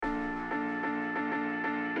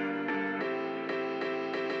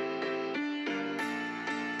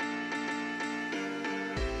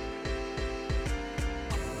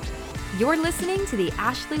You're listening to The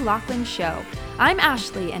Ashley Laughlin Show. I'm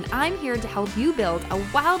Ashley, and I'm here to help you build a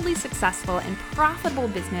wildly successful and profitable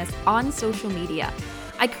business on social media.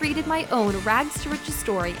 I created my own rags to riches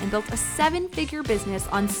story and built a 7-figure business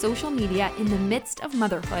on social media in the midst of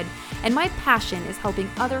motherhood, and my passion is helping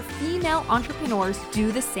other female entrepreneurs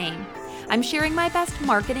do the same. I'm sharing my best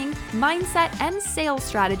marketing, mindset, and sales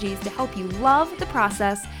strategies to help you love the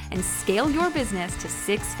process and scale your business to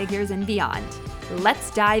 6 figures and beyond.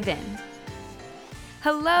 Let's dive in.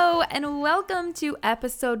 Hello and welcome to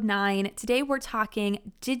episode 9. Today we're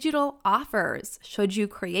talking digital offers. Should you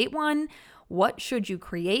create one? What should you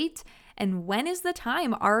create? And when is the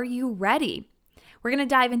time? Are you ready? We're going to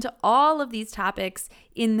dive into all of these topics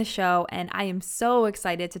in the show, and I am so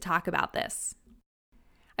excited to talk about this.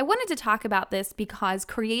 I wanted to talk about this because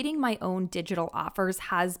creating my own digital offers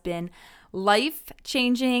has been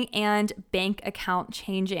life-changing and bank account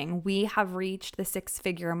changing. We have reached the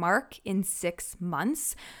 6-figure mark in 6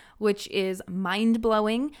 months, which is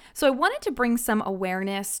mind-blowing. So I wanted to bring some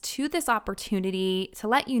awareness to this opportunity to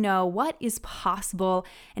let you know what is possible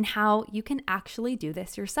and how you can actually do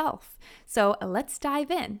this yourself. So let's dive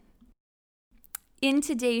in. In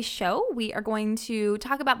today's show, we are going to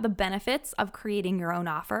talk about the benefits of creating your own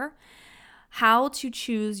offer, how to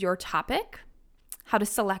choose your topic, how to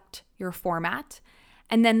select your format,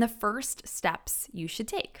 and then the first steps you should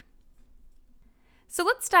take. So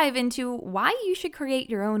let's dive into why you should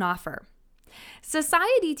create your own offer.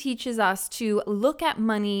 Society teaches us to look at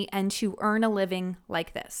money and to earn a living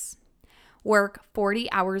like this. Work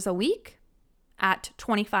 40 hours a week at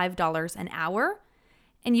 $25 an hour,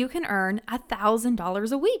 and you can earn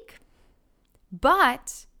 $1,000 a week.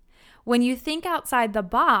 But when you think outside the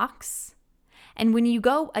box and when you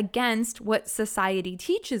go against what society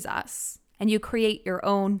teaches us and you create your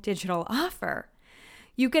own digital offer,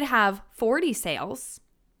 you could have 40 sales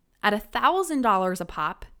at $1,000 a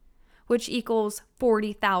pop, which equals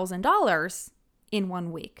 $40,000 in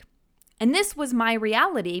 1 week. And this was my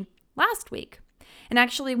reality last week, and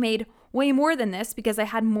actually made way more than this because I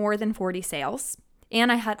had more than 40 sales. And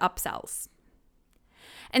I had upsells.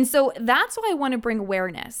 And so that's why I want to bring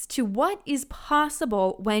awareness to what is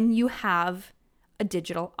possible when you have a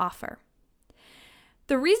digital offer.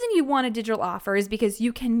 The reason you want a digital offer is because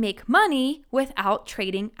you can make money without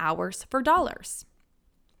trading hours for dollars.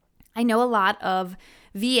 I know a lot of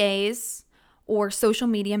VAs or social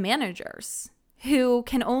media managers who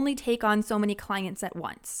can only take on so many clients at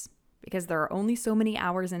once because there are only so many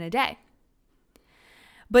hours in a day.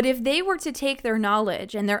 But if they were to take their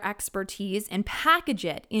knowledge and their expertise and package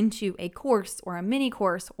it into a course or a mini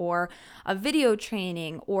course or a video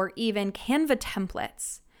training or even Canva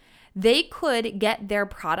templates, they could get their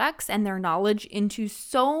products and their knowledge into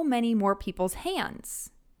so many more people's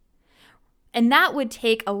hands. And that would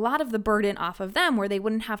take a lot of the burden off of them, where they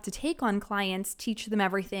wouldn't have to take on clients, teach them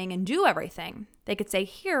everything, and do everything. They could say,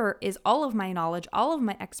 here is all of my knowledge, all of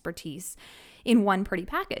my expertise in one pretty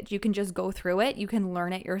package. You can just go through it. You can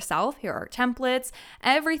learn it yourself. Here are templates,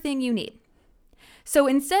 everything you need. So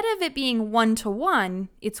instead of it being one-to-one,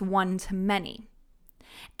 it's one-to-many.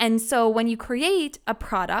 And so when you create a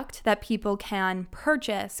product that people can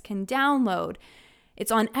purchase, can download,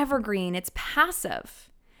 it's on evergreen, it's passive.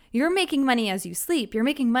 You're making money as you sleep. You're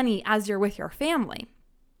making money as you're with your family.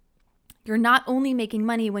 You're not only making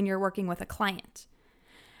money when you're working with a client.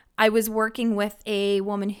 I was working with a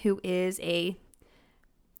woman who is a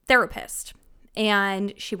therapist,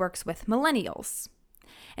 and she works with millennials.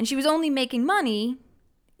 And she was only making money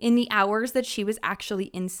in the hours that she was actually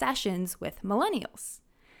in sessions with millennials.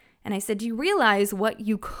 And I said, do you realize what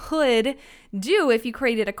you could do if you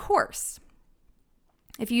created a course?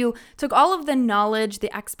 If you took all of the knowledge,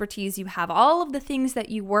 the expertise you have, all of the things that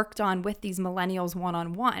you worked on with these millennials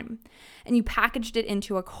one-on-one, and you packaged it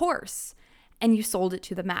into a course and you sold it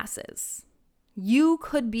to the masses, you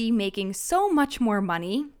could be making so much more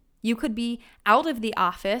money. You could be out of the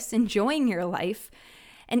office, enjoying your life,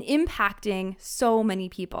 and impacting so many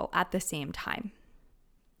people at the same time.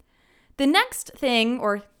 The next thing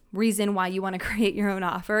or reason why you want to create your own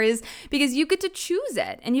offer is because you get to choose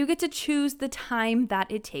it, and you get to choose the time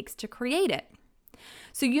that it takes to create it.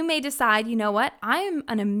 So you may decide, you know what, I am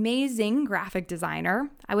an amazing graphic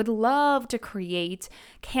designer. I would love to create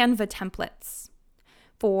Canva templates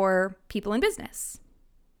for people in business.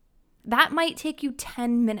 That might take you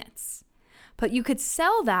 10 minutes, but you could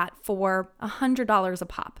sell that for $100 a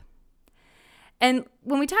pop. And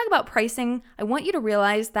when we talk about pricing, I want you to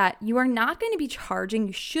realize that you are not going to be charging,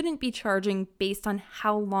 you shouldn't be charging based on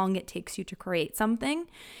how long it takes you to create something.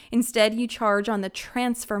 Instead, you charge on the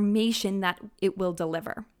transformation that it will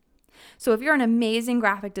deliver. So if you're an amazing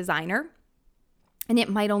graphic designer, and it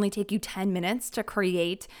might only take you 10 minutes to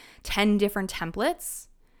create 10 different templates,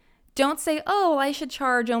 don't say, oh, I should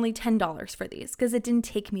charge only $10 for these because it didn't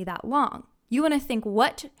take me that long. You want to think,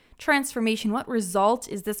 what transformation, what result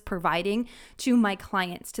is this providing to my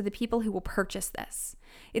clients, to the people who will purchase this?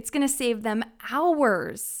 It's going to save them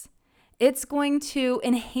hours. It's going to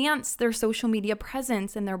enhance their social media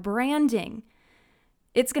presence and their branding.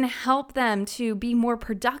 It's going to help them to be more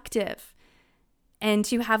productive and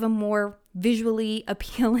to have a more visually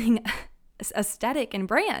appealing aesthetic and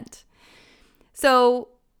brand. So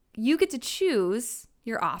you get to choose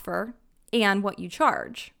your offer and what you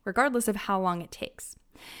charge, regardless of how long it takes.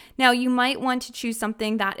 Now, you might want to choose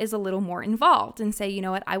something that is a little more involved and say, you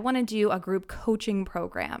know what, I want to do a group coaching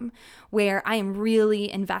program where I am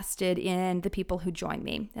really invested in the people who join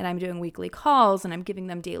me, and I'm doing weekly calls and I'm giving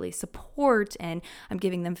them daily support and I'm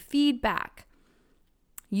giving them feedback.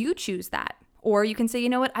 You choose that. Or you can say, you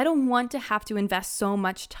know what, I don't want to have to invest so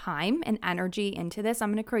much time and energy into this.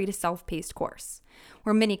 I'm going to create a self-paced course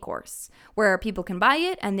or mini course where people can buy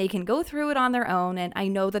it and they can go through it on their own, and I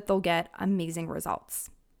know that they'll get amazing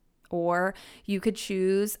results. Or you could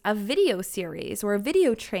choose a video series or a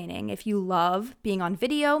video training if you love being on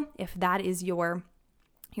video. If that is your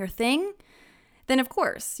thing, then of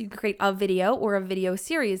course you could create a video or a video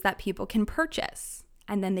series that people can purchase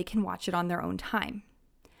and then they can watch it on their own time.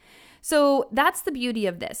 So that's the beauty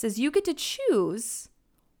of this, is you get to choose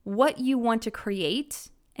what you want to create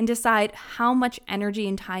and decide how much energy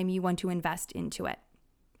and time you want to invest into it.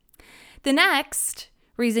 The next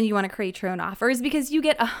reason you want to create your own offer is because you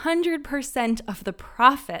get 100% of the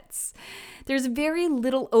profits. There's very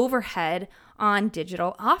little overhead on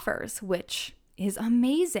digital offers, which is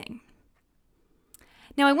amazing.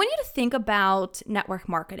 Now, I want you to think about network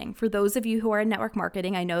marketing. For those of you who are in network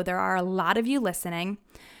marketing, I know there are a lot of you listening.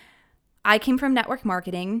 I came from network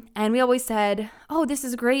marketing, and we always said, oh, this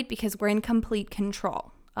is great because we're in complete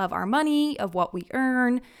control of our money, of what we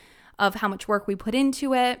earn, of how much work we put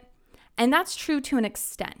into it. And that's true to an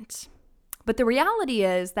extent. But the reality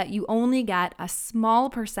is that you only get a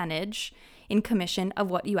small percentage in commission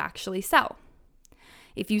of what you actually sell.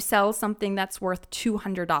 If you sell something that's worth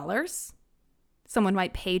 $200, someone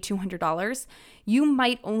might pay $200, you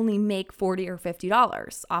might only make $40 or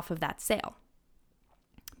 $50 off of that sale,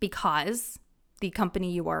 because the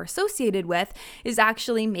company you are associated with is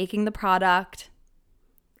actually making the product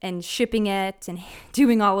and shipping it and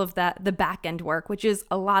doing all of that, the back end work, which is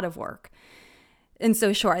a lot of work. And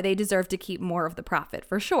so sure, they deserve to keep more of the profit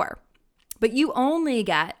for sure. But you only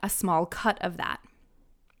get a small cut of that.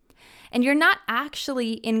 And you're not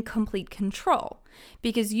actually in complete control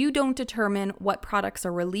because you don't determine what products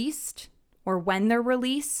are released or when they're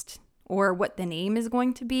released or what the name is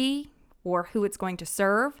going to be or who it's going to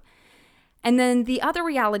serve. And then the other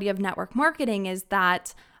reality of network marketing is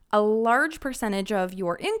that a large percentage of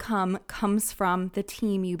your income comes from the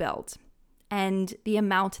team you build and the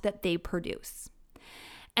amount that they produce.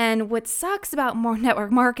 And what sucks about more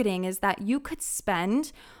network marketing is that you could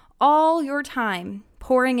spend all your time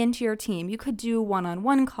pouring into your team. You could do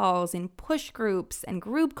one-on-one calls and push groups and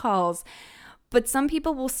group calls, but some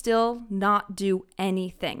people will still not do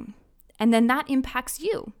anything. And then that impacts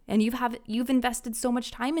you, and you've invested so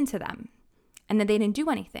much time into them, and then they didn't do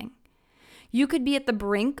anything. You could be at the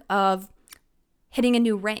brink of hitting a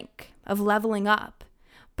new rank, of leveling up,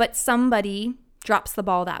 but somebody drops the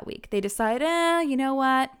ball that week. They decide, you know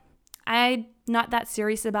what? I'm not that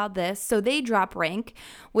serious about this. So they drop rank,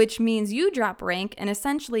 which means you drop rank, and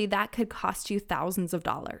essentially that could cost you thousands of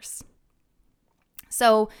dollars.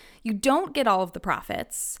 So you don't get all of the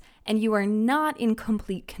profits, and you are not in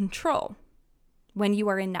complete control when you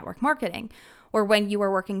are in network marketing or when you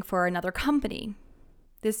are working for another company.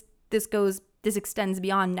 This extends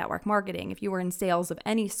beyond network marketing. If you are in sales of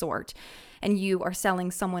any sort and you are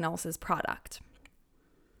selling someone else's product.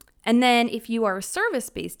 And then if you are a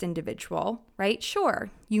service-based individual, right,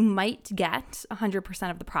 sure, you might get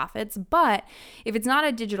 100% of the profits, but if it's not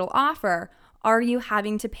a digital offer, are you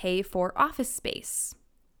having to pay for office space?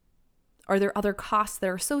 Are there other costs that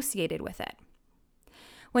are associated with it?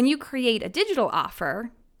 When you create a digital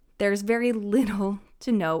offer, there's very little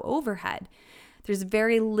to no overhead. There's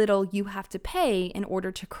very little you have to pay in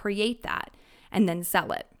order to create that and then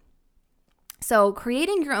sell it. So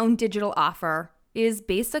creating your own digital offer is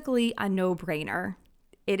basically a no-brainer.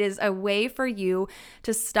 It is a way for you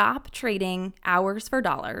to stop trading hours for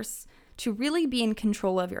dollars, to really be in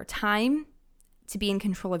control of your time, to be in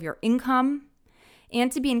control of your income,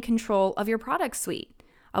 and to be in control of your product suite,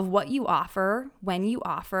 of what you offer, when you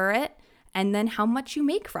offer it, and then how much you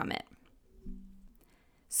make from it.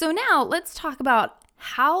 So now let's talk about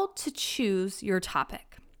how to choose your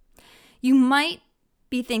topic. You might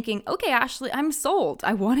be thinking, okay, Ashley, I'm sold.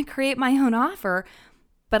 I want to create my own offer,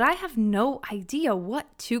 but I have no idea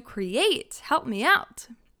what to create. Help me out.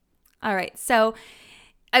 All right, so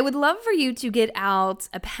I would love for you to get out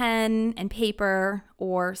a pen and paper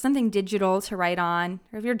or something digital to write on.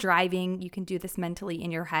 Or if you're driving, you can do this mentally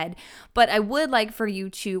in your head. But I would like for you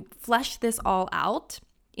to flesh this all out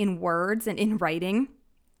in words and in writing,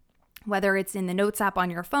 whether it's in the Notes app on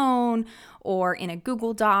your phone or in a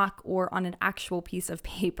Google Doc or on an actual piece of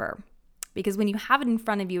paper. Because when you have it in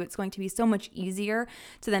front of you, it's going to be so much easier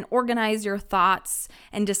to then organize your thoughts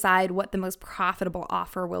and decide what the most profitable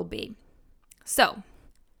offer will be. So,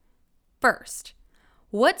 first,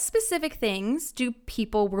 what specific things do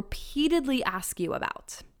people repeatedly ask you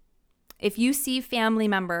about? If you see family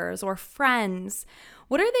members or friends,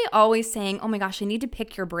 what are they always saying? Oh my gosh, I need to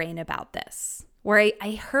pick your brain about this. Or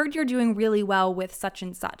I heard you're doing really well with such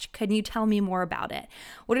and such. Can you tell me more about it?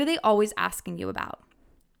 What are they always asking you about?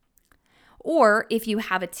 Or if you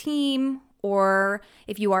have a team or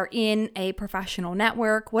if you are in a professional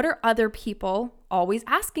network, what are other people always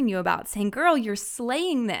asking you about? Saying, girl, you're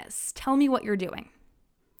slaying this. Tell me what you're doing.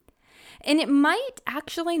 And it might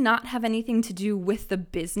actually not have anything to do with the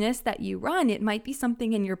business that you run. It might be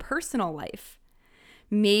something in your personal life.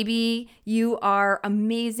 Maybe you are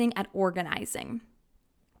amazing at organizing.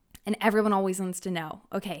 And everyone always wants to know,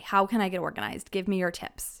 okay, how can I get organized? Give me your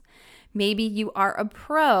tips. Maybe you are a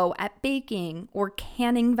pro at baking or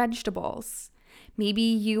canning vegetables. Maybe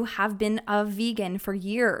you have been a vegan for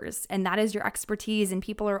years and that is your expertise and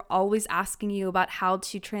people are always asking you about how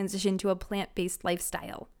to transition to a plant-based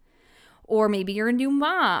lifestyle. Or maybe you're a new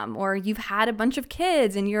mom or you've had a bunch of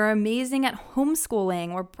kids and you're amazing at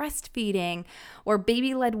homeschooling or breastfeeding or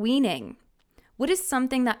baby-led weaning. What is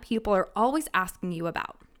something that people are always asking you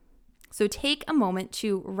about? So take a moment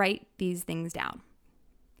to write these things down.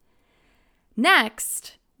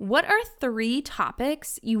 Next, what are 3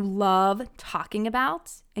 topics you love talking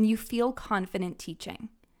about and you feel confident teaching?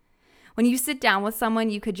 When you sit down with someone,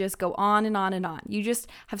 you could just go on and on and on. You just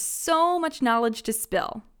have so much knowledge to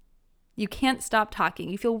spill. You can't stop talking.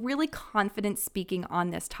 You feel really confident speaking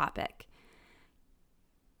on this topic.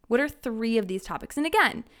 What are 3 of these topics? And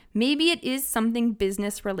again, maybe it is something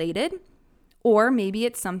business related, or maybe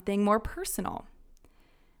it's something more personal,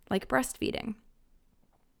 like breastfeeding.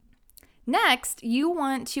 Next, you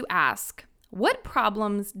want to ask, what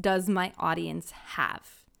problems does my audience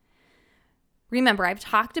have? Remember, I've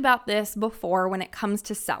talked about this before when it comes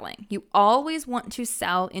to selling. You always want to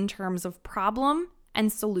sell in terms of problem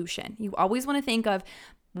and solution. You always want to think of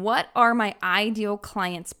what are my ideal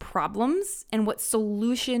clients' problems and what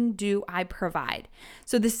solution do I provide?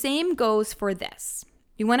 So the same goes for this.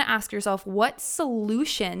 You want to ask yourself, what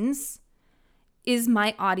solutions is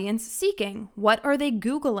my audience seeking? What are they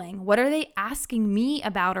Googling? What are they asking me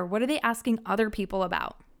about, or what are they asking other people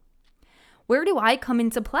about? Where do I come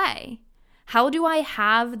into play? How do I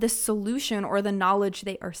have the solution or the knowledge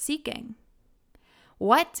they are seeking?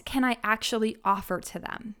 What can I actually offer to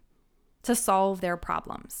them to solve their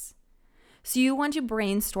problems? So you want to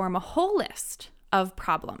brainstorm a whole list of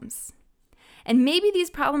problems. And maybe these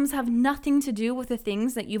problems have nothing to do with the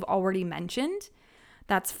things that you've already mentioned.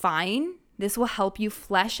 That's fine. This will help you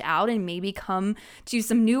flesh out and maybe come to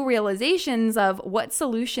some new realizations of what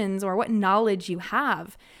solutions or what knowledge you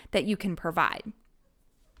have that you can provide.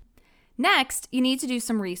 Next, you need to do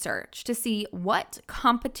some research to see what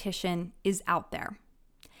competition is out there.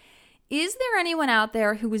 Is there anyone out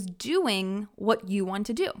there who is doing what you want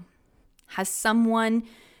to do? Has someone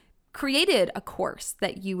created a course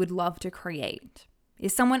that you would love to create?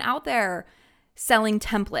 Is someone out there selling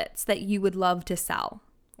templates that you would love to sell?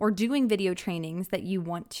 Or doing video trainings that you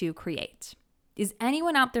want to create? Is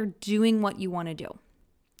anyone out there doing what you want to do?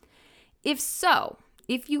 If so,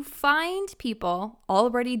 if you find people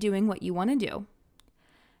already doing what you want to do,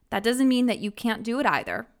 that doesn't mean that you can't do it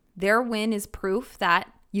either. Their win is proof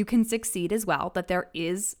that you can succeed as well, that there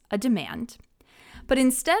is a demand. But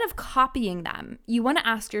instead of copying them, you want to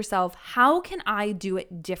ask yourself, how can I do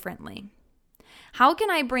it differently? How can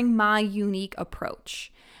I bring my unique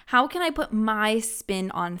approach? How can I put my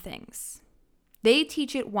spin on things? They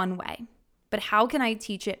teach it one way, but how can I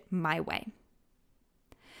teach it my way?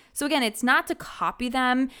 So again, it's not to copy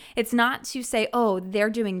them. It's not to say, oh, they're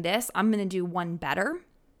doing this, I'm going to do one better.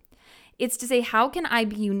 It's to say, how can I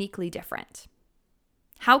be uniquely different?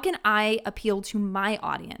 How can I appeal to my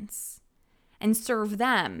audience and serve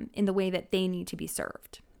them in the way that they need to be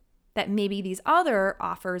served, that maybe these other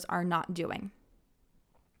offers are not doing?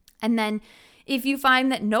 And then if you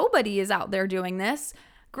find that nobody is out there doing this,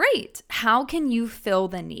 Great. How can you fill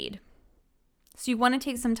the need? So you want to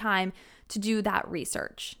take some time to do that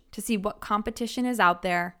research to see what competition is out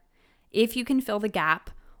there, if you can fill the gap,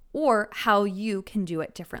 or how you can do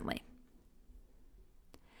it differently.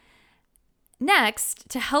 Next,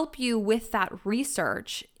 to help you with that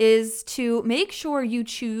research is to make sure you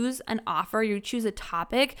choose an offer, you choose a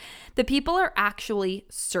topic that people are actually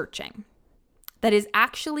searching, that is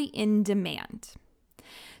actually in demand.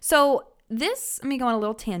 So let me go on a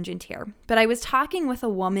little tangent here, but I was talking with a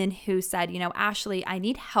woman who said, Ashley, I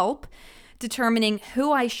need help determining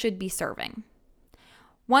who I should be serving.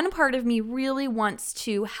 One part of me really wants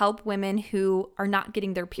to help women who are not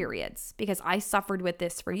getting their periods because I suffered with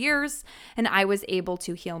this for years and I was able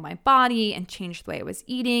to heal my body and change the way I was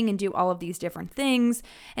eating and do all of these different things.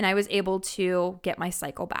 And I was able to get my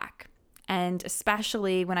cycle back. And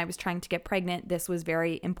especially when I was trying to get pregnant, this was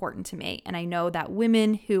very important to me. And I know that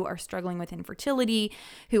women who are struggling with infertility,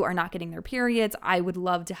 who are not getting their periods, I would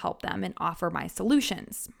love to help them and offer my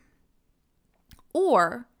solutions.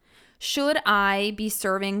 Or should I be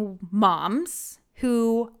serving moms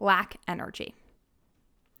who lack energy?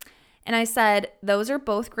 And I said, those are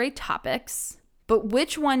both great topics, but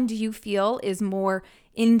which one do you feel is more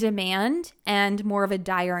in demand and more of a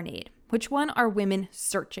dire need? Which one are women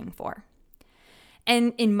searching for?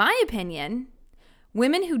 And in my opinion,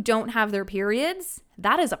 women who don't have their periods,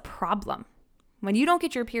 that is a problem. When you don't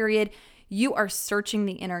get your period, you are searching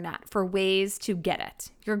the internet for ways to get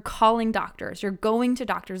it. You're calling doctors, you're going to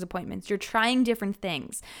doctor's appointments, you're trying different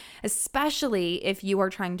things, especially if you are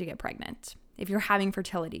trying to get pregnant, if you're having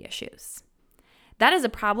fertility issues. That is a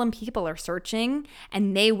problem people are searching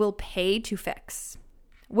and they will pay to fix.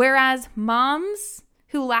 Whereas moms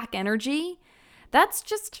who lack energy, that's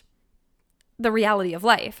just the reality of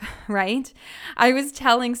life, right? I was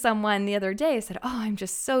telling someone the other day, I said, I'm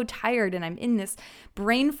just so tired and I'm in this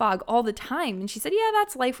brain fog all the time. And she said, yeah,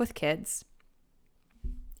 that's life with kids.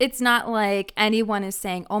 It's not like anyone is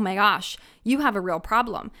saying, oh my gosh, you have a real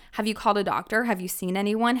problem. Have you called a doctor? Have you seen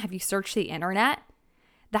anyone? Have you searched the internet?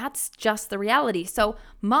 That's just the reality. So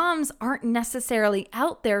moms aren't necessarily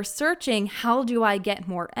out there searching, how do I get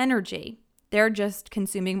more energy? They're just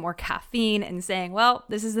consuming more caffeine and saying, well,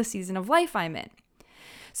 this is the season of life I'm in.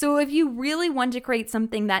 So if you really want to create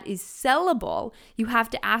something that is sellable, you have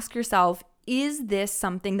to ask yourself, is this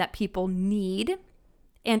something that people need?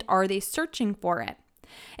 And are they searching for it?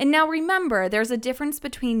 And now remember, there's a difference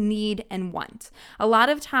between need and want. A lot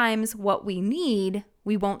of times what we need,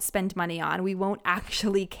 we won't spend money on. We won't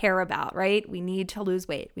actually care about, right? We need to lose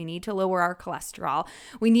weight. We need to lower our cholesterol.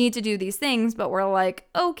 We need to do these things, but we're like,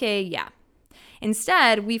 okay, yeah.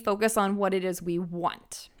 Instead, we focus on what it is we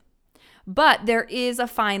want. But there is a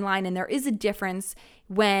fine line and there is a difference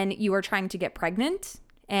when you are trying to get pregnant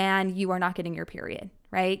and you are not getting your period,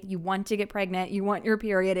 right? You want to get pregnant, you want your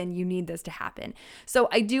period, and you need this to happen. So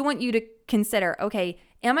I do want you to consider, okay,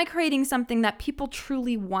 am I creating something that people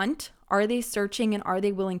truly want? Are they searching and are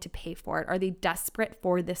they willing to pay for it? Are they desperate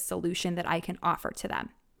for this solution that I can offer to them?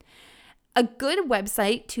 A good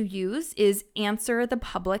website to use is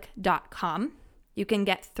answerthepublic.com. You can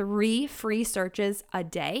get 3 free searches a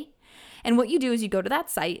day. And what you do is you go to that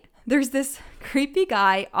site. There's this creepy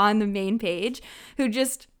guy on the main page who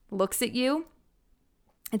just looks at you.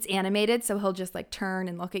 It's animated, so he'll just turn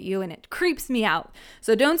and look at you, and it creeps me out.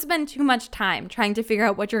 So don't spend too much time trying to figure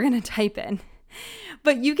out what you're going to type in.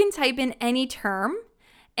 But you can type in any term,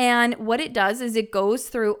 and what it does is it goes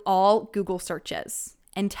through all Google searches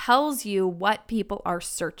and tells you what people are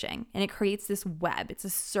searching. And it creates this web, it's a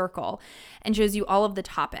circle, and shows you all of the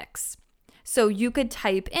topics. So you could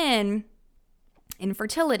type in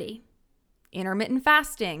infertility, intermittent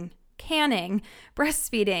fasting, canning,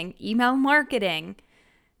 breastfeeding, email marketing,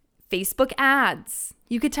 Facebook ads.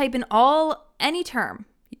 You could type in any term,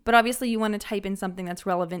 but obviously you want to type in something that's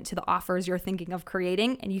relevant to the offers you're thinking of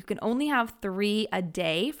creating, and you can only have 3 a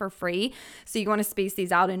day for free. So you want to space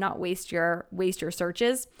these out and not waste your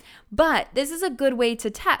searches. But this is a good way to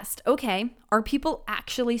test. Okay, are people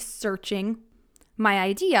actually searching my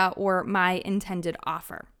idea or my intended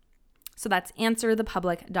offer? So that's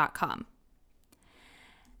answerthepublic.com.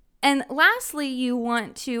 And lastly, you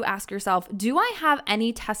want to ask yourself, do I have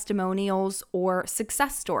any testimonials or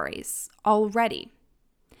success stories already?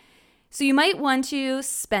 So you might want to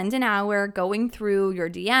spend an hour going through your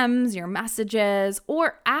DMs, your messages,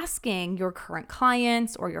 or asking your current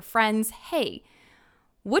clients or your friends, hey,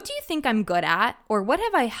 what do you think I'm good at? Or what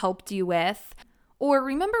have I helped you with? Or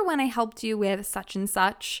remember when I helped you with such and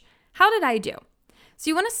such? How did I do? So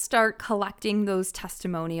you want to start collecting those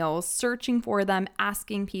testimonials, searching for them,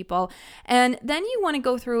 asking people, and then you want to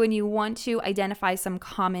go through and you want to identify some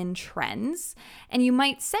common trends. And you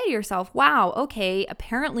might say to yourself, wow, okay,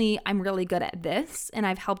 apparently I'm really good at this, and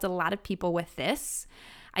I've helped a lot of people with this.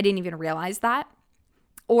 I didn't even realize that.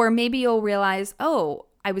 Or maybe you'll realize, oh,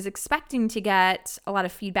 I was expecting to get a lot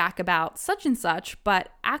of feedback about such and such, but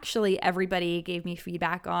actually everybody gave me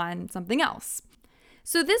feedback on something else.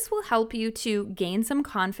 So this will help you to gain some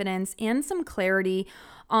confidence and some clarity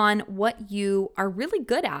on what you are really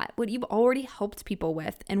good at, what you've already helped people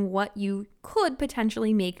with, and what you could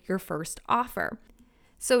potentially make your first offer.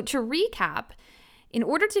 So to recap, in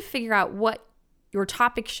order to figure out what your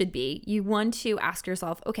topic should be, you want to ask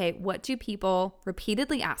yourself, okay, what do people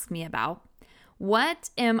repeatedly ask me about? What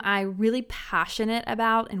am I really passionate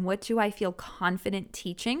about, and what do I feel confident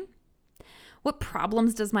teaching? What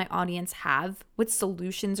problems does my audience have? What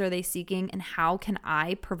solutions are they seeking, and how can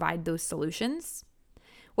I provide those solutions?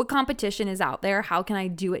 What competition is out there? How can I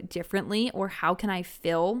do it differently, or how can I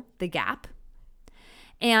fill the gap?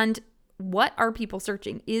 And what are people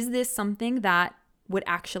searching? Is this something that would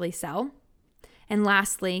actually sell? And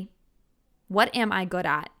lastly, what am I good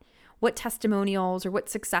at? What testimonials or what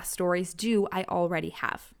success stories do I already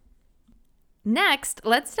have? Next,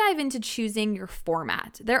 let's dive into choosing your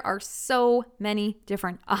format. There are so many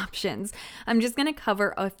different options. I'm just going to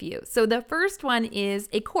cover a few. So the first one is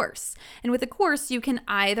a course. And with a course, you can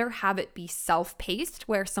either have it be self-paced,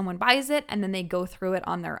 where someone buys it and then they go through it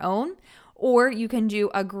on their own, or you can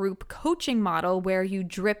do a group coaching model where you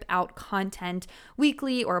drip out content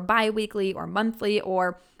weekly or bi-weekly or monthly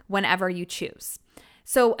or whenever you choose.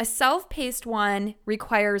 So a self-paced one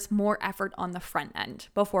requires more effort on the front end.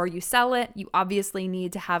 Before you sell it, you obviously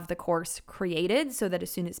need to have the course created so that as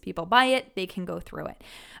soon as people buy it, they can go through it.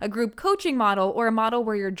 A group coaching model, or a model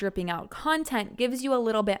where you're dripping out content, gives you a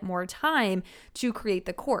little bit more time to create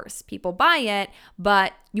the course. People buy it,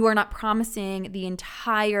 but you are not promising the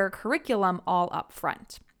entire curriculum all up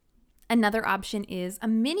front. Another option is a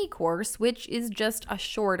mini course, which is just a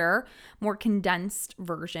shorter, more condensed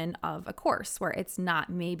version of a course where it's not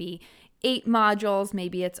maybe 8 modules,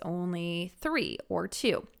 maybe it's only 3 or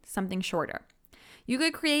 2, something shorter. You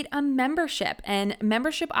could create a membership, and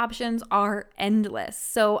membership options are endless.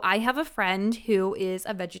 So I have a friend who is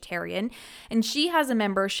a vegetarian, and she has a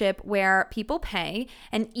membership where people pay,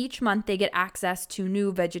 and each month they get access to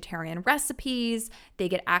new vegetarian recipes, they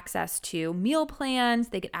get access to meal plans,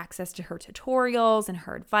 they get access to her tutorials and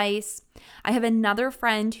her advice. I have another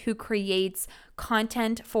friend who creates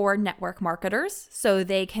content for network marketers so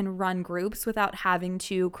they can run groups without having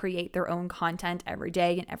to create their own content every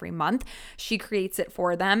day and every month. She creates it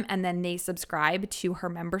for them, and then they subscribe to her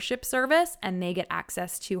membership service and they get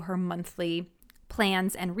access to her monthly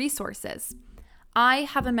plans and resources. I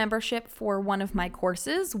have a membership for one of my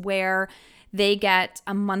courses where they get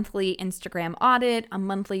a monthly Instagram audit, a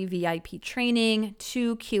monthly VIP training,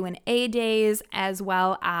 2 Q&A days, as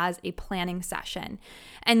well as a planning session.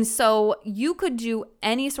 And so you could do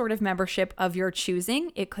any sort of membership of your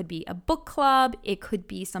choosing. It could be a book club, it could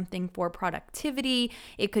be something for productivity,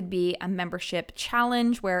 it could be a membership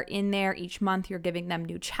challenge where in there each month you're giving them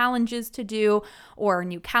new challenges to do, or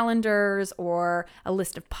new calendars, or a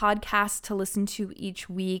list of podcasts to listen to each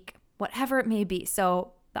week, whatever it may be.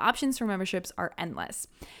 So the options for memberships are endless.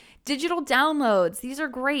 Digital downloads, these are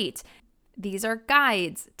great. These are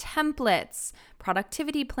guides, templates,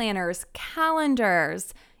 productivity planners,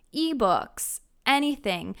 calendars, ebooks,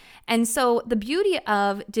 anything. And so the beauty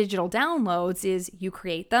of digital downloads is you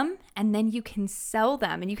create them and then you can sell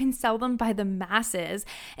them, and you can sell them by the masses,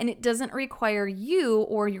 and it doesn't require you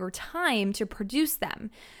or your time to produce them.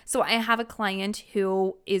 So I have a client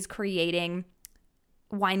who is creating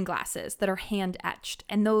wine glasses that are hand etched,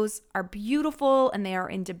 and those are beautiful and they are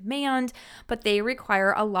in demand, but they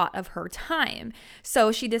require a lot of her time.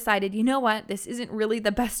 So she decided, you know what, this isn't really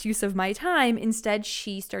the best use of my time. Instead,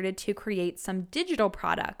 she started to create some digital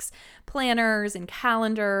products, planners and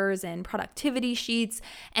calendars and productivity sheets,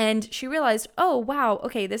 and she realized, oh wow,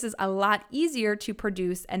 okay, this is a lot easier to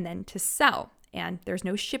produce and then to sell, and there's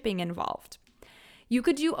no shipping involved. You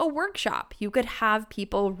could do a workshop. You could have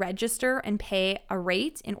people register and pay a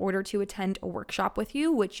rate in order to attend a workshop with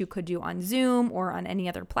you, which you could do on Zoom or on any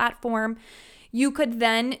other platform. You could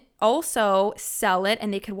then also sell it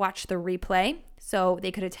and they could watch the replay. So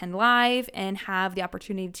they could attend live and have the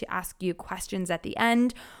opportunity to ask you questions at the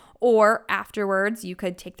end. Or afterwards, you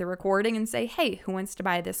could take the recording and say, hey, who wants to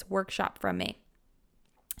buy this workshop from me?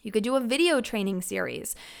 You could do a video training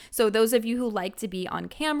series. So those of you who like to be on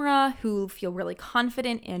camera, who feel really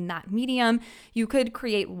confident in that medium, you could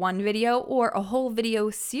create one video or a whole video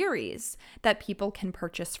series that people can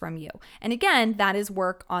purchase from you. And again, that is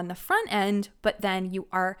work on the front end, but then you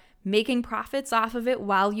are making profits off of it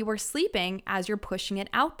while you are sleeping as you're pushing it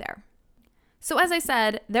out there. So as I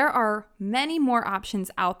said, there are many more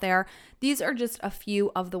options out there. These are just a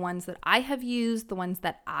few of the ones that I have used, the ones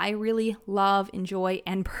that I really love, enjoy,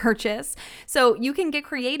 and purchase. So you can get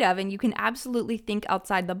creative and you can absolutely think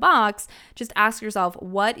outside the box. Just ask yourself,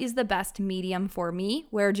 what is the best medium for me?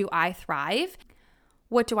 Where do I thrive?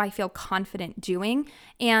 What do I feel confident doing?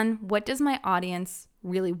 And what does my audience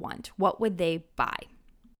really want? What would they buy?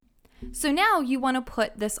 So now you want to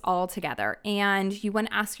put this all together and you want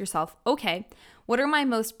to ask yourself, okay, what are my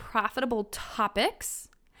most profitable topics?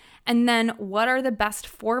 And then what are the best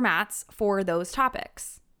formats for those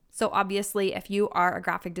topics? So obviously, if you are a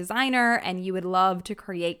graphic designer and you would love to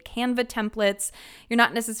create Canva templates, you're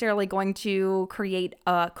not necessarily going to create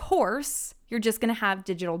a course. You're just going to have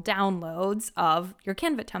digital downloads of your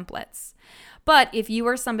Canva templates. But if you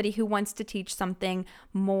are somebody who wants to teach something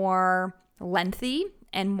more lengthy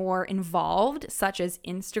and more involved, such as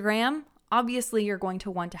Instagram, obviously you're going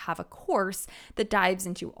to want to have a course that dives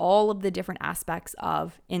into all of the different aspects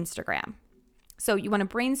of Instagram. So you want to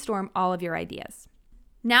brainstorm all of your ideas.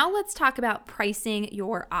 Now let's talk about pricing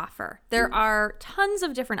your offer. There are tons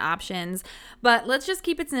of different options, but let's just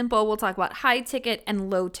keep it simple. We'll talk about high ticket and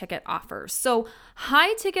low ticket offers. So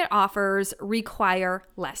high ticket offers require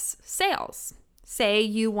less sales. Say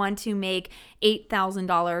you want to make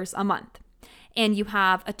 $8,000 a month and you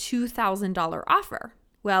have a $2,000 offer.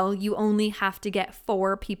 Well, you only have to get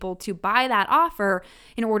 4 people to buy that offer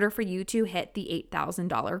in order for you to hit the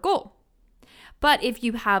 $8,000 goal. But if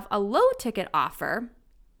you have a low ticket offer,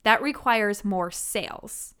 that requires more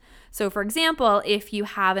sales. So for example, if you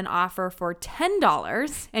have an offer for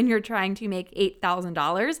 $10 and you're trying to make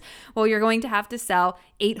 $8,000, well, you're going to have to sell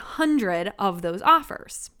 800 of those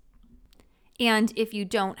offers. And if you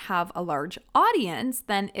don't have a large audience,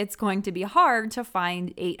 then it's going to be hard to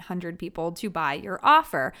find 800 people to buy your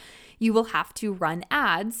offer. You will have to run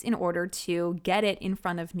ads in order to get it in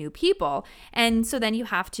front of new people. And so then you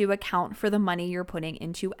have to account for the money you're putting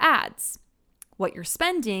into ads. What you're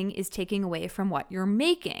spending is taking away from what you're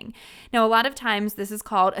making. Now, a lot of times this is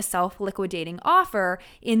called a self-liquidating offer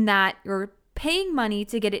in that you're paying money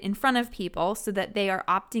to get it in front of people so that they are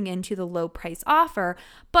opting into the low price offer.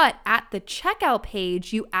 But at the checkout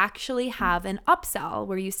page, you actually have an upsell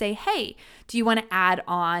where you say, hey, do you want to add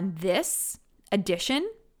on this addition?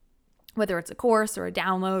 Whether it's a course or a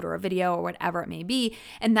download or a video or whatever it may be.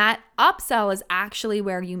 And that upsell is actually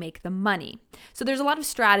where you make the money. So there's a lot of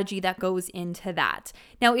strategy that goes into that.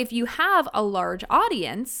 Now, if you have a large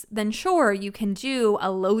audience, then sure, you can do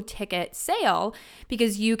a low ticket sale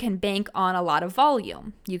because you can bank on a lot of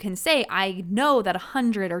volume. You can say, I know that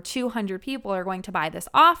 100 or 200 people are going to buy this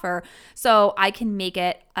offer, so I can make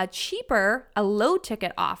it a low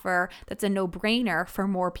ticket offer that's a no-brainer for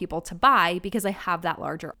more people to buy because I have that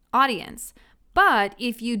larger audience. But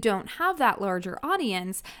if you don't have that larger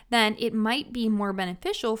audience, then it might be more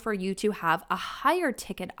beneficial for you to have a higher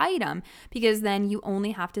ticket item because then you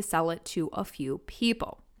only have to sell it to a few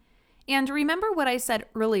people. And remember what I said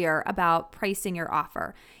earlier about pricing your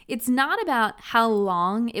offer. It's not about how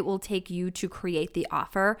long it will take you to create the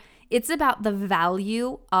offer. It's about the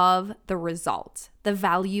value of the result, the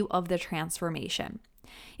value of the transformation.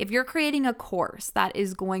 If you're creating a course that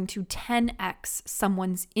is going to 10x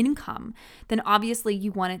someone's income, then obviously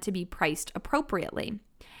you want it to be priced appropriately.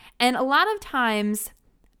 And a lot of times,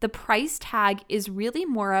 the price tag is really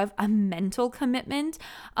more of a mental commitment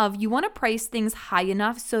of you want to price things high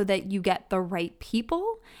enough so that you get the right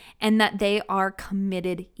people and that they are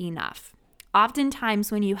committed enough.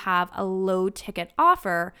 Oftentimes when you have a low ticket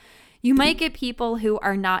offer, you might get people who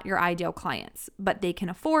are not your ideal clients, but they can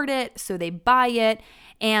afford it, so they buy it,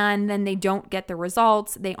 and then they don't get the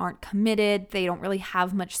results. They aren't committed. They don't really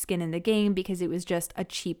have much skin in the game because it was just a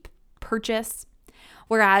cheap purchase.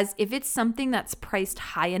 Whereas if it's something that's priced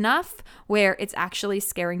high enough where it's actually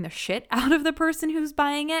scaring the shit out of the person who's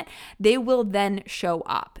buying it, they will then show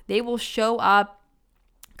up. They will show up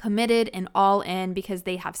committed and all in because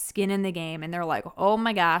they have skin in the game and they're like, oh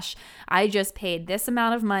my gosh, I just paid this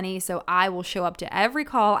amount of money, so I will show up to every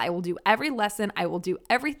call, I will do every lesson, I will do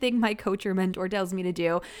everything my coach or mentor tells me to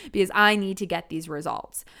do because I need to get these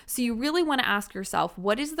results. So you really want to ask yourself,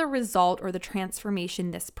 what is the result or the transformation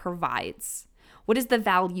this provides? What is the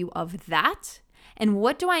value of that? And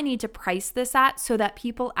what do I need to price this at so that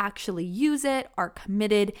people actually use it, are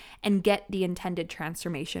committed, and get the intended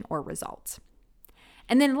transformation or result?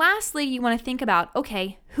 And then lastly, you want to think about,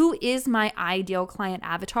 okay, who is my ideal client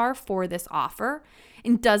avatar for this offer?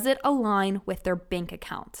 And does it align with their bank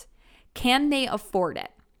account? Can they afford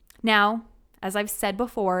it? Now, as I've said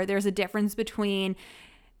before, there's a difference between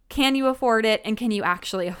can you afford it and can you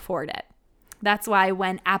actually afford it? That's why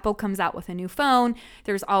when Apple comes out with a new phone,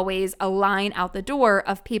 there's always a line out the door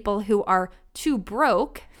of people who are too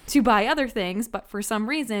broke to buy other things, but for some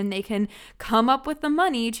reason they can come up with the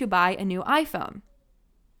money to buy a new iPhone.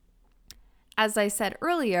 As I said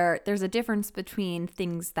earlier, there's a difference between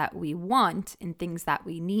things that we want and things that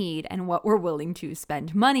we need and what we're willing to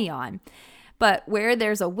spend money on. But where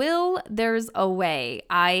there's a will, there's a way.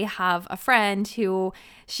 I have a friend who,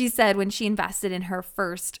 she said when she invested in her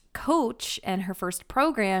first coach and her first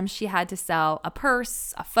program, she had to sell a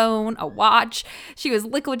purse, a phone, a watch. She was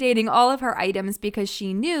liquidating all of her items because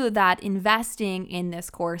she knew that investing in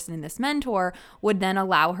this course and in this mentor would then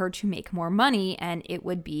allow her to make more money, and it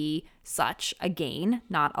would be such a gain,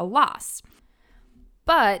 not a loss.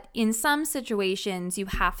 But in some situations, you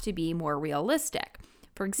have to be more realistic.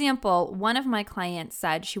 For example, one of my clients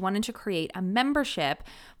said she wanted to create a membership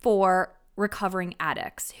for recovering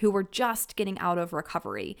addicts who were just getting out of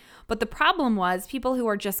recovery. But the problem was people who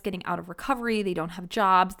are just getting out of recovery, they don't have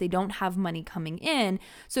jobs, they don't have money coming in,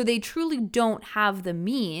 so they truly don't have the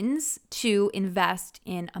means to invest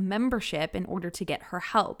in a membership in order to get her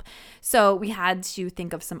help. So we had to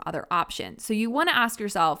think of some other options. So you want to ask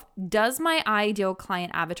yourself, does my ideal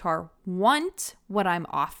client avatar want what I'm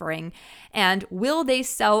offering? And will they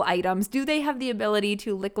sell items? Do they have the ability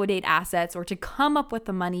to liquidate assets or to come up with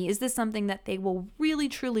the money? Is this something that they will really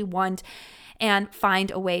truly want and find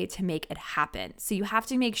a way to make it happen? So you have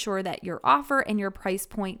to make sure that your offer and your price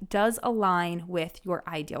point does align with your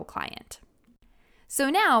ideal client. So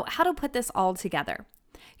now, how to put this all together?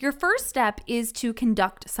 Your first step is to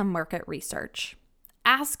conduct some market research.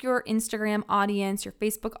 Ask your Instagram audience, your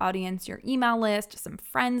Facebook audience, your email list, some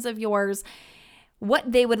friends of yours,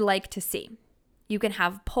 what they would like to see. You can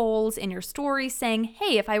have polls in your story saying,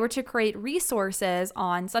 hey, if I were to create resources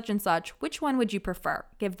on such and such, which one would you prefer?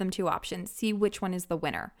 Give them two options. See which one is the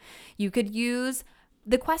winner. You could use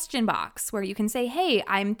the question box where you can say, hey,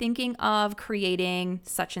 I'm thinking of creating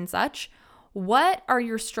such and such. What are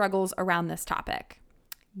your struggles around this topic?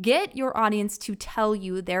 Get your audience to tell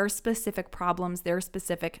you their specific problems, their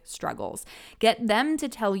specific struggles. Get them to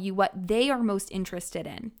tell you what they are most interested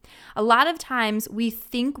in. A lot of times we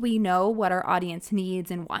think we know what our audience needs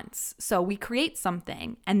and wants. So we create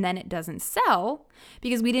something and then it doesn't sell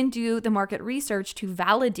because we didn't do the market research to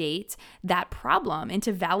validate that problem and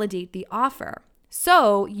to validate the offer.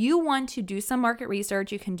 So you want to do some market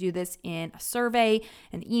research. You can do this in a survey,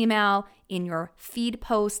 an email, in your feed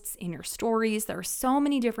posts, in your stories. There are so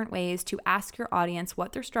many different ways to ask your audience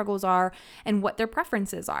what their struggles are and what their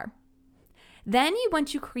preferences are. Then you want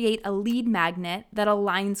to create a lead magnet that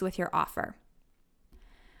aligns with your offer.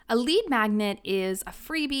 A lead magnet is a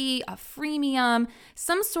freebie, a freemium,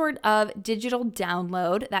 some sort of digital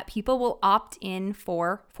download that people will opt in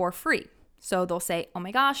for free. So they'll say, oh my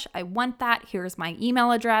gosh, I want that. Here's my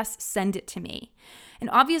email address. Send it to me. And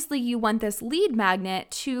obviously you want this lead magnet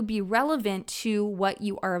to be relevant to what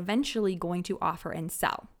you are eventually going to offer and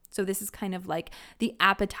sell. So this is kind of like the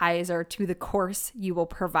appetizer to the course you will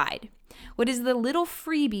provide. What is the little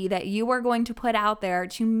freebie that you are going to put out there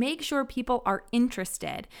to make sure people are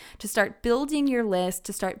interested, to start building your list,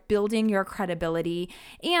 to start building your credibility,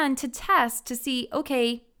 and to test to see,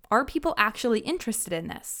 okay, are people actually interested in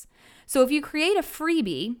this? So if you create a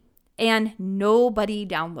freebie and nobody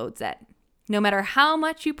downloads it, no matter how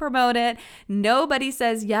much you promote it, nobody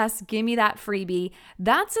says, yes, give me that freebie,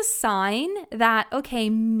 that's a sign that, okay,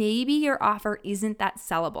 maybe your offer isn't that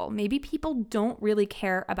sellable. Maybe people don't really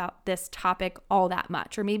care about this topic all that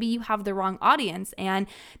much, or maybe you have the wrong audience and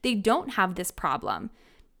they don't have this problem.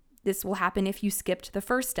 This will happen if you skipped the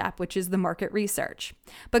first step, which is the market research.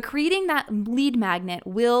 But creating that lead magnet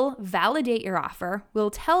will validate your offer,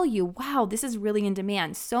 will tell you, wow, this is really in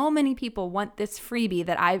demand. So many people want this freebie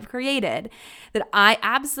that I've created that I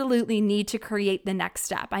absolutely need to create the next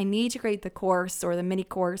step. I need to create the course or the mini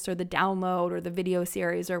course or the download or the video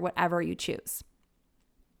series or whatever you choose.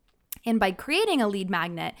 And by creating a lead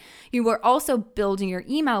magnet, you are also building your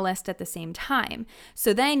email list at the same time.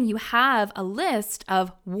 So then you have a list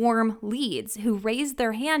of warm leads who raised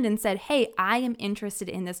their hand and said, hey, I am interested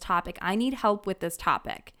in this topic. I need help with this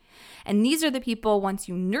topic. And these are the people, once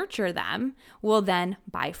you nurture them, will then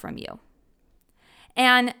buy from you.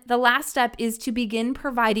 And the last step is to begin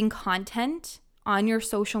providing content on your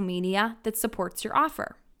social media that supports your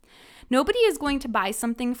offer. Nobody is going to buy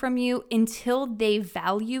something from you until they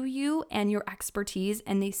value you and your expertise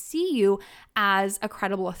and they see you as a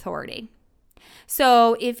credible authority.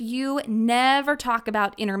 So if you never talk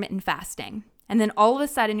about intermittent fasting, and then all of a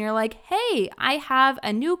sudden you're like, hey, I have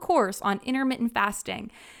a new course on intermittent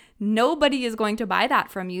fasting, nobody is going to buy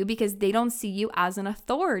that from you because they don't see you as an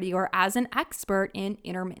authority or as an expert in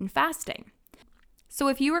intermittent fasting. So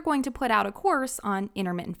if you are going to put out a course on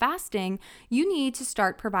intermittent fasting, you need to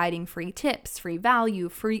start providing free tips, free value,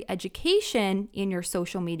 free education in your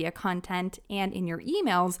social media content and in your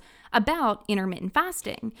emails about intermittent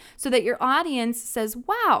fasting so that your audience says,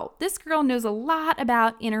 wow, this girl knows a lot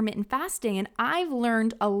about intermittent fasting and I've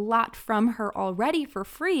learned a lot from her already for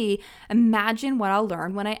free. Imagine what I'll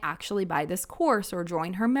learn when I actually buy this course or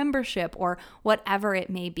join her membership or whatever it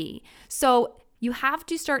may be. So you have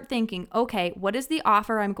to start thinking, okay, what is the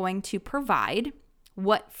offer I'm going to provide?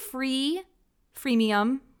 What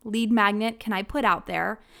freemium lead magnet can I put out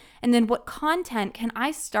there? And then what content can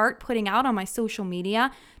I start putting out on my social media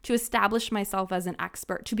to establish myself as an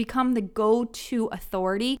expert, to become the go-to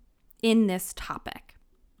authority in this topic?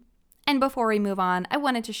 And before we move on, I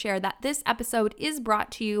wanted to share that this episode is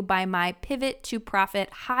brought to you by my Pivot to Profit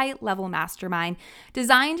high-level mastermind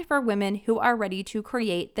designed for women who are ready to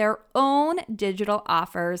create their own digital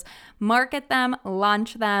offers, market them,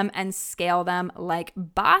 launch them, and scale them like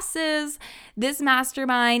bosses. This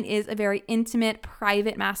mastermind is a very intimate,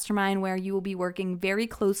 private mastermind where you will be working very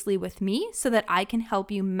closely with me so that I can help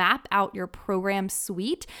you map out your program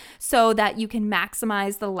suite so that you can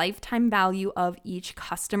maximize the lifetime value of each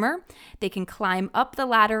customer. They can climb up the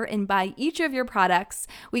ladder and buy each of your products.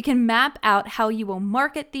 We can map out how you will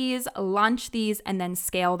market these, launch these, and then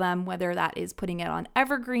scale them, whether that is putting it on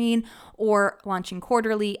Evergreen or launching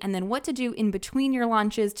quarterly, and then what to do in between your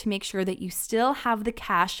launches to make sure that you still have the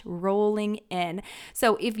cash rolling in.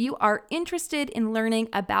 So if you are interested in learning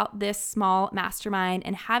about this small mastermind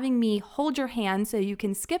and having me hold your hand so you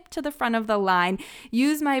can skip to the front of the line,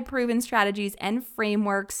 use my proven strategies and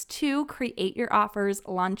frameworks to create your offers,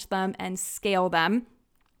 launch them, and scale them,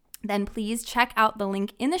 then please check out the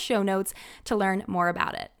link in the show notes to learn more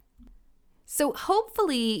about it. So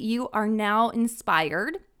hopefully you are now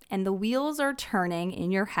inspired and the wheels are turning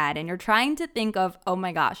in your head and you're trying to think of, oh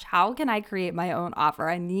my gosh, how can I create my own offer?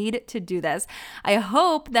 I need to do this. I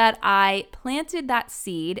hope that I planted that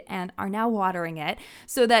seed and are now watering it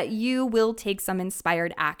so that you will take some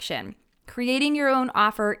inspired action. Creating your own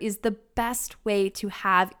offer is the best way to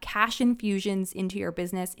have cash infusions into your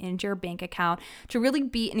business, into your bank account, to really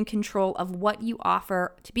be in control of what you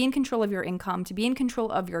offer, to be in control of your income, to be in control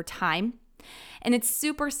of your time. And it's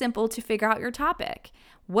super simple to figure out your topic.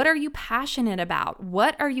 What are you passionate about?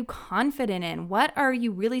 What are you confident in? What are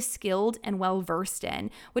you really skilled and well-versed in?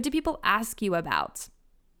 What do people ask you about?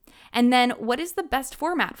 And then what is the best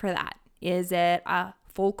format for that? Is it a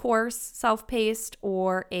full course, self-paced,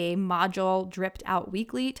 or a module dripped out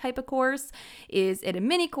weekly type of course? Is it a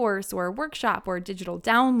mini course or a workshop or a digital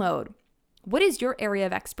download? What is your area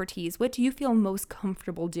of expertise? What do you feel most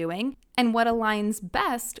comfortable doing? And what aligns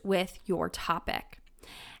best with your topic?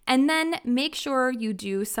 And then make sure you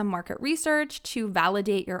do some market research to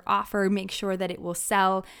validate your offer, make sure that it will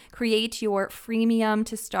sell, create your freemium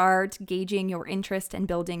to start gauging your interest and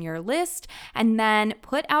building your list, and then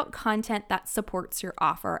put out content that supports your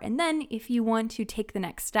offer. And then if you want to take the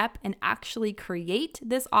next step and actually create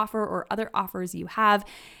this offer or other offers you have,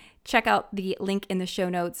 check out the link in the show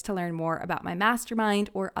notes to learn more about my mastermind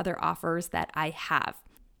or other offers that I have.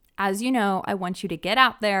 As you know, I want you to get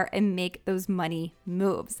out there and make those money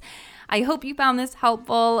moves. I hope you found this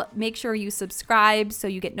helpful. Make sure you subscribe so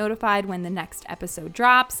you get notified when the next episode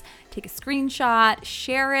drops. Take a screenshot,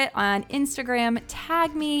 share it on Instagram,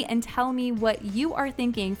 tag me, and tell me what you are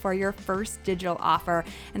thinking for your first digital offer.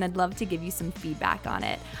 And I'd love to give you some feedback on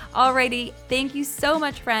it. Alrighty, thank you so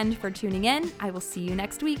much, friend, for tuning in. I will see you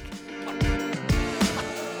next week.